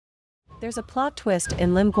There's a plot twist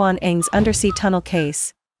in Lim Guan Eng's undersea tunnel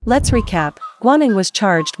case. Let's recap. Guan Eng was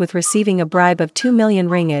charged with receiving a bribe of 2 million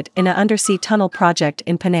ringgit in an undersea tunnel project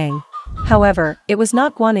in Penang. However, it was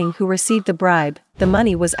not Guan Eng who received the bribe. The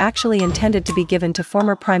money was actually intended to be given to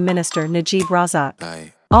former Prime Minister Najib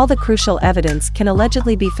Razak. All the crucial evidence can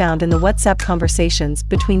allegedly be found in the WhatsApp conversations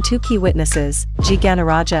between two key witnesses, G.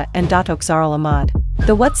 Ganaraja and Datuk Zarul Ahmad.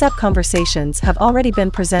 The WhatsApp conversations have already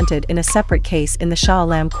been presented in a separate case in the Shah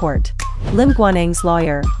Alam court. Lim Guan Eng's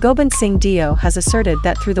lawyer, Gobind Singh Dio, has asserted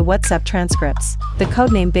that through the WhatsApp transcripts, the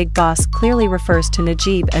codename Big Boss clearly refers to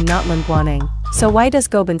Najib and not Lim Guan Eng. So why does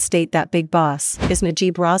Gobind state that Big Boss is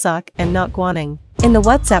Najib Razak and not Guan Eng? In the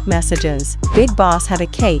WhatsApp messages, Big Boss had a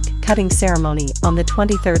cake cutting ceremony on the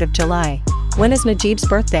 23rd of July. When is Najib's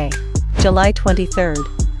birthday? July 23rd.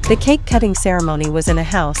 The cake cutting ceremony was in a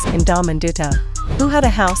house in Damanduta. Who had a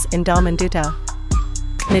house in Damanduta?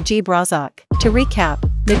 Najib Razak. To recap,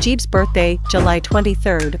 Najib's birthday, July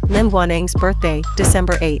 23rd, Lim Guan Eng's birthday,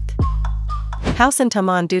 December 8th. House in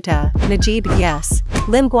Taman Duta, Najib yes,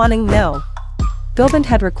 Lim Guan Eng no. Gobind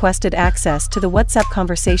had requested access to the WhatsApp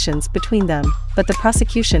conversations between them, but the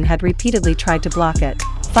prosecution had repeatedly tried to block it.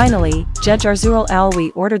 Finally, Judge Arzurul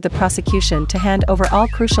Alwi ordered the prosecution to hand over all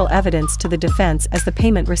crucial evidence to the defense, as the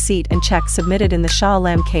payment receipt and check submitted in the Shah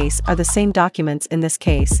Alam case are the same documents in this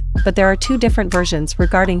case, but there are two different versions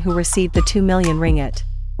regarding who received the 2 million ringgit.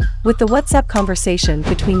 With the WhatsApp conversation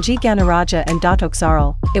between G. Ganaraja and Datuk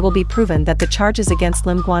Zarul, it will be proven that the charges against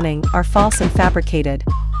Lim Guan Eng are false and fabricated.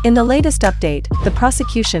 In the latest update, the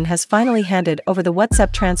prosecution has finally handed over the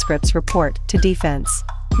WhatsApp transcripts report to defense.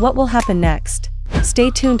 What will happen next? Stay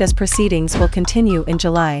tuned as proceedings will continue in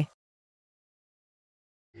July.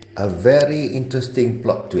 A very interesting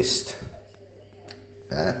plot twist.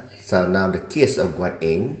 So now the case of Guan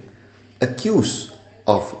Eng, accused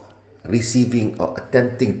of receiving or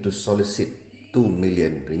attempting to solicit 2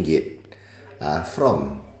 million ringgit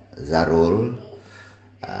from Zarul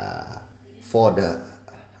for the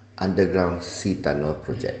underground sea tunnel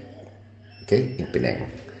project, okay, in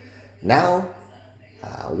Penang. Now,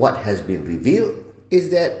 what has been revealed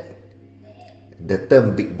is that the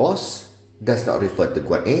term Big Boss does not refer to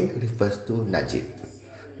Guan Eng, refers to Najib.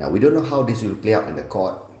 Now, we don't know how this will play out in the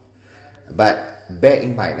court, but bear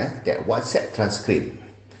in mind that WhatsApp transcript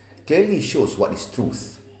clearly shows what is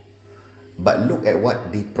truth. But look at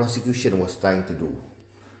what the prosecution was trying to do.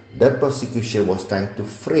 The prosecution was trying to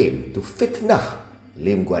frame, to fitnah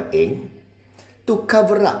Lim Guan Eng, to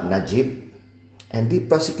cover up Najib, and the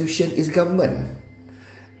prosecution is government.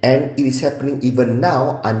 And it is happening even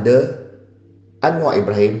now under Anwar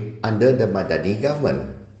Ibrahim, under the Madani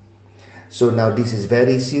government. So now this is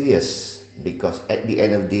very serious, because at the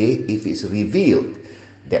end of the day, if it's revealed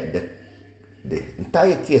that the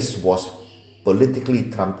entire case was politically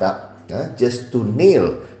trumped up just to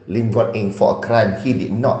nail Lim Guan Eng for a crime he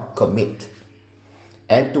did not commit,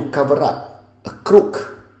 and to cover up a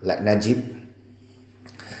crook like Najib,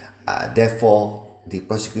 therefore the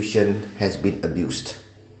prosecution has been abused.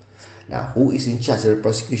 Now, who is in charge of the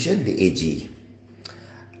prosecution? The AG.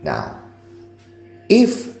 Now,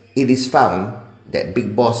 if it is found that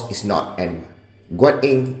Big Boss is not and Guan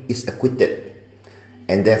Eng is acquitted,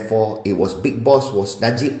 and therefore it was Big Boss was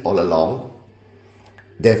Najib all along,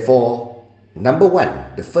 therefore, number one,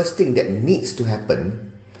 the first thing that needs to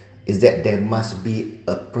happen is that there must be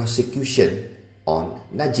a prosecution on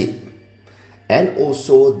Najib, and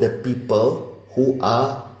also the people who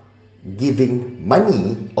are giving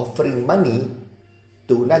money, offering money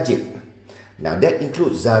to Najib. Now that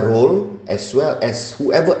includes Zarul as well as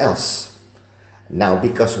whoever else. Now,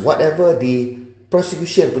 because whatever the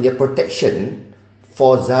prosecution punya protection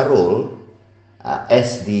for Zarul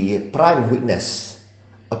as the prime witness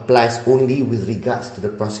applies only with regards to the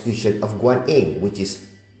prosecution of Guan Eng, which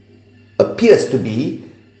appears to be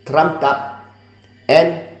trumped up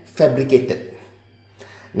and fabricated.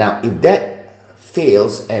 Now, if that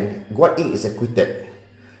fails and Guan Eng is acquitted,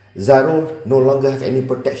 Zarul no longer have any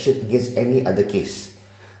protection against any other case.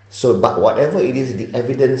 So, but whatever it is, the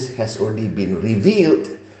evidence has already been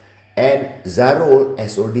revealed, and Zarul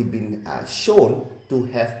has already been shown to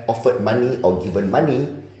have offered money or given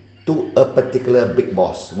money to a particular Big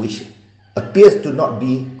Boss, which appears to not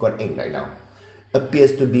be Guan Eng right now,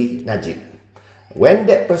 appears to be Najib. When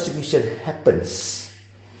that prosecution happens,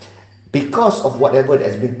 because of whatever that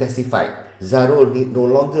has been testified, Zarul no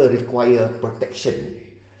longer require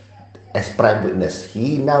protection as prime witness.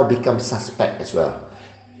 He now becomes suspect as well.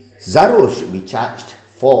 Zarul should be charged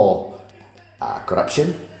for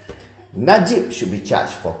corruption. Najib should be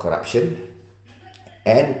charged for corruption,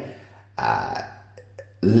 and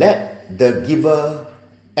let the giver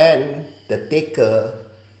and the taker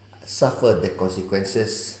suffer the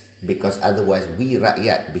consequences, because otherwise we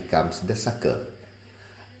rakyat becomes the sucker.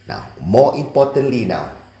 Now, more importantly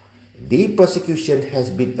now, the prosecution has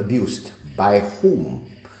been abused by whom?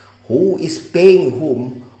 Who is paying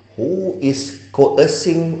whom? Who is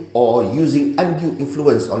coercing or using undue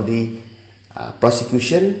influence on the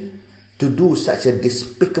prosecution to do such a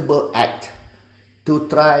despicable act, to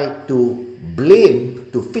try to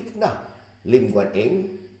blame, to fitnah Lim Guan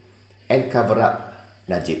Eng and cover up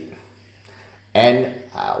Najib. And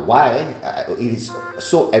why it is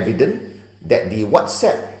so evident that the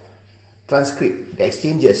WhatsApp transcript, the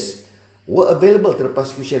exchanges, were available to the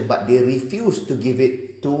prosecution, but they refused to give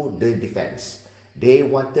it to the defense. They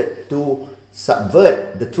wanted to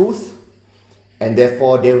subvert the truth, and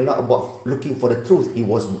therefore they were not about looking for the truth. It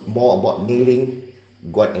was more about nailing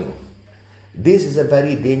Guan Eng. This is a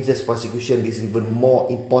very dangerous prosecution. This is even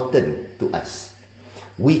more important to us.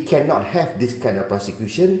 We cannot have this kind of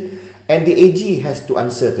prosecution, and the AG has to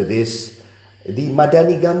answer to this. The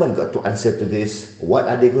Madani government got to answer to this. What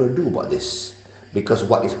are they going to do about this? Because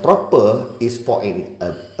what is proper is for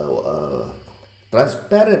a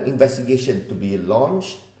transparent investigation to be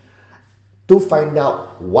launched to find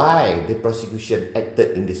out why the prosecution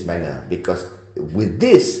acted in this manner. Because with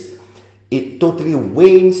this, it totally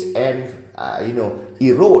wanes and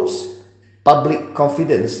erodes public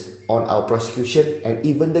confidence on our prosecution and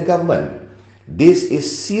even the government. This is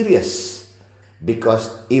serious,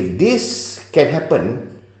 because if this can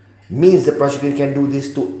happen, means the prosecution can do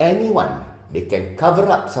this to anyone. They can cover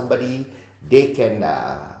up somebody, they can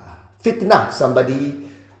fitnah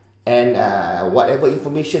somebody, and whatever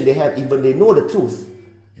information they have, even they know the truth,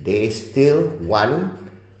 they still want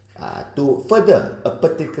to further a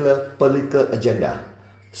particular political agenda.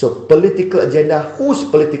 So political agenda, whose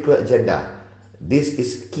political agenda? This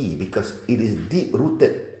is key, because it is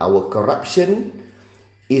deep-rooted. Our corruption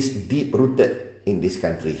is deep-rooted in this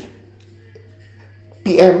country.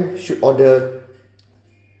 PM should order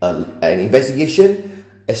an investigation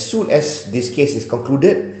as soon as this case is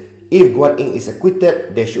concluded. If Guan Eng is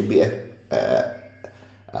acquitted, there should be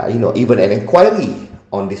even an inquiry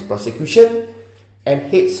on this prosecution, and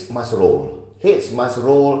heads must roll. Heads must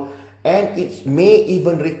roll, and it may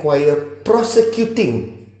even require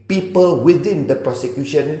prosecuting people within the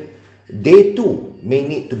prosecution. They too may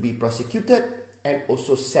need to be prosecuted and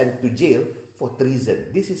also sent to jail for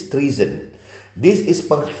treason. This is treason. This is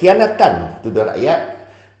pengkhianatan to the rakyat,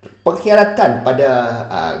 pengkhianatan pada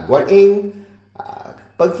Guan Eng,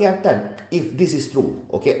 pengkhianatan if this is true.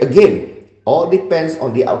 Okay, again, all depends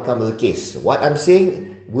on the outcome of the case. What I'm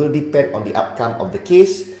saying will depend on the outcome of the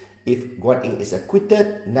case. If Guan Eng is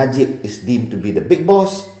acquitted, Najib is deemed to be the big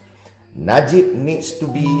boss. Najib needs to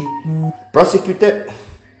be prosecuted.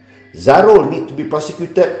 Zarul needs to be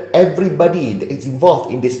prosecuted. Everybody that is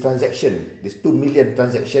involved in this transaction, this 2 million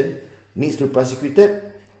transaction, needs to be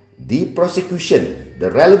prosecuted. The prosecution,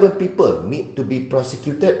 the relevant people need to be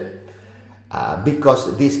prosecuted,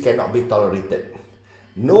 because this cannot be tolerated.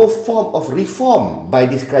 No form of reform by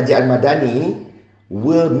this Kerajaan Madani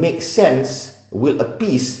will make sense, will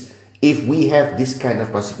appease, if we have this kind of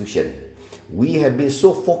prosecution. We have been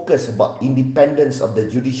so focused about independence of the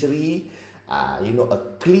judiciary,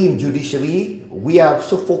 a clean judiciary. We are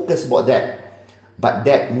so focused about that. But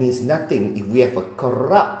that means nothing if we have a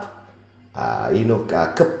corrupt,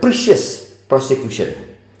 capricious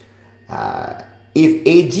prosecution. If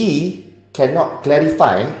AG cannot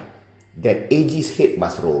clarify, then AG's head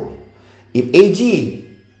must roll. If AG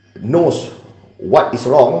knows what is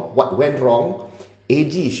wrong, what went wrong,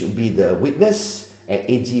 AG should be the witness, and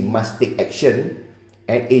AG must take action,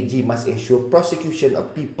 and AG must ensure prosecution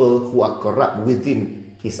of people who are corrupt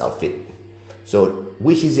within his outfit. So,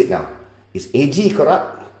 which is it now? Is AG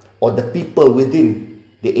corrupt, or the people within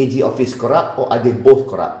the AG office corrupt, or are they both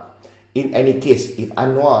corrupt? In any case, if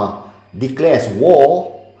Anwar declares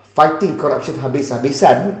war, fighting corruption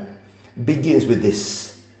habis-habisan begins with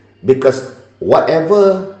this. Because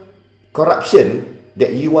whatever corruption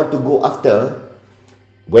that you want to go after,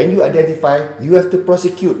 when you identify, you have to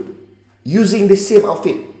prosecute using the same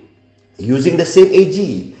outfit, using the same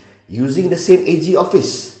AG, using the same AG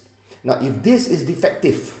office. Now, if this is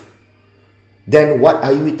defective, then what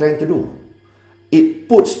are you trying to do? It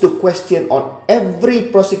puts to question on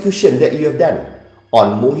every prosecution that you have done,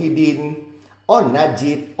 on Muhyiddin, on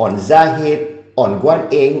Najib, on Zahid, on Guan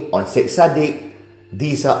Eng, on Syed Saddiq.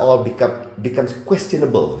 These are all becomes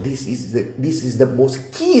questionable. This is the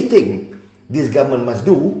most key thing this government must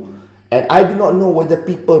do, and I do not know whether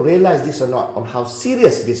people realize this or not, on how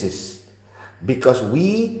serious this is, because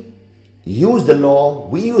we use the law,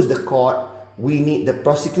 we use the court, we need the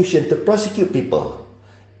prosecution to prosecute people.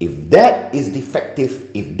 If that is defective,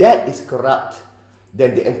 if that is corrupt,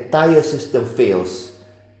 then the entire system fails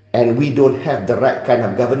and we don't have the right kind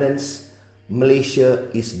of governance. Malaysia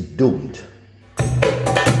is doomed.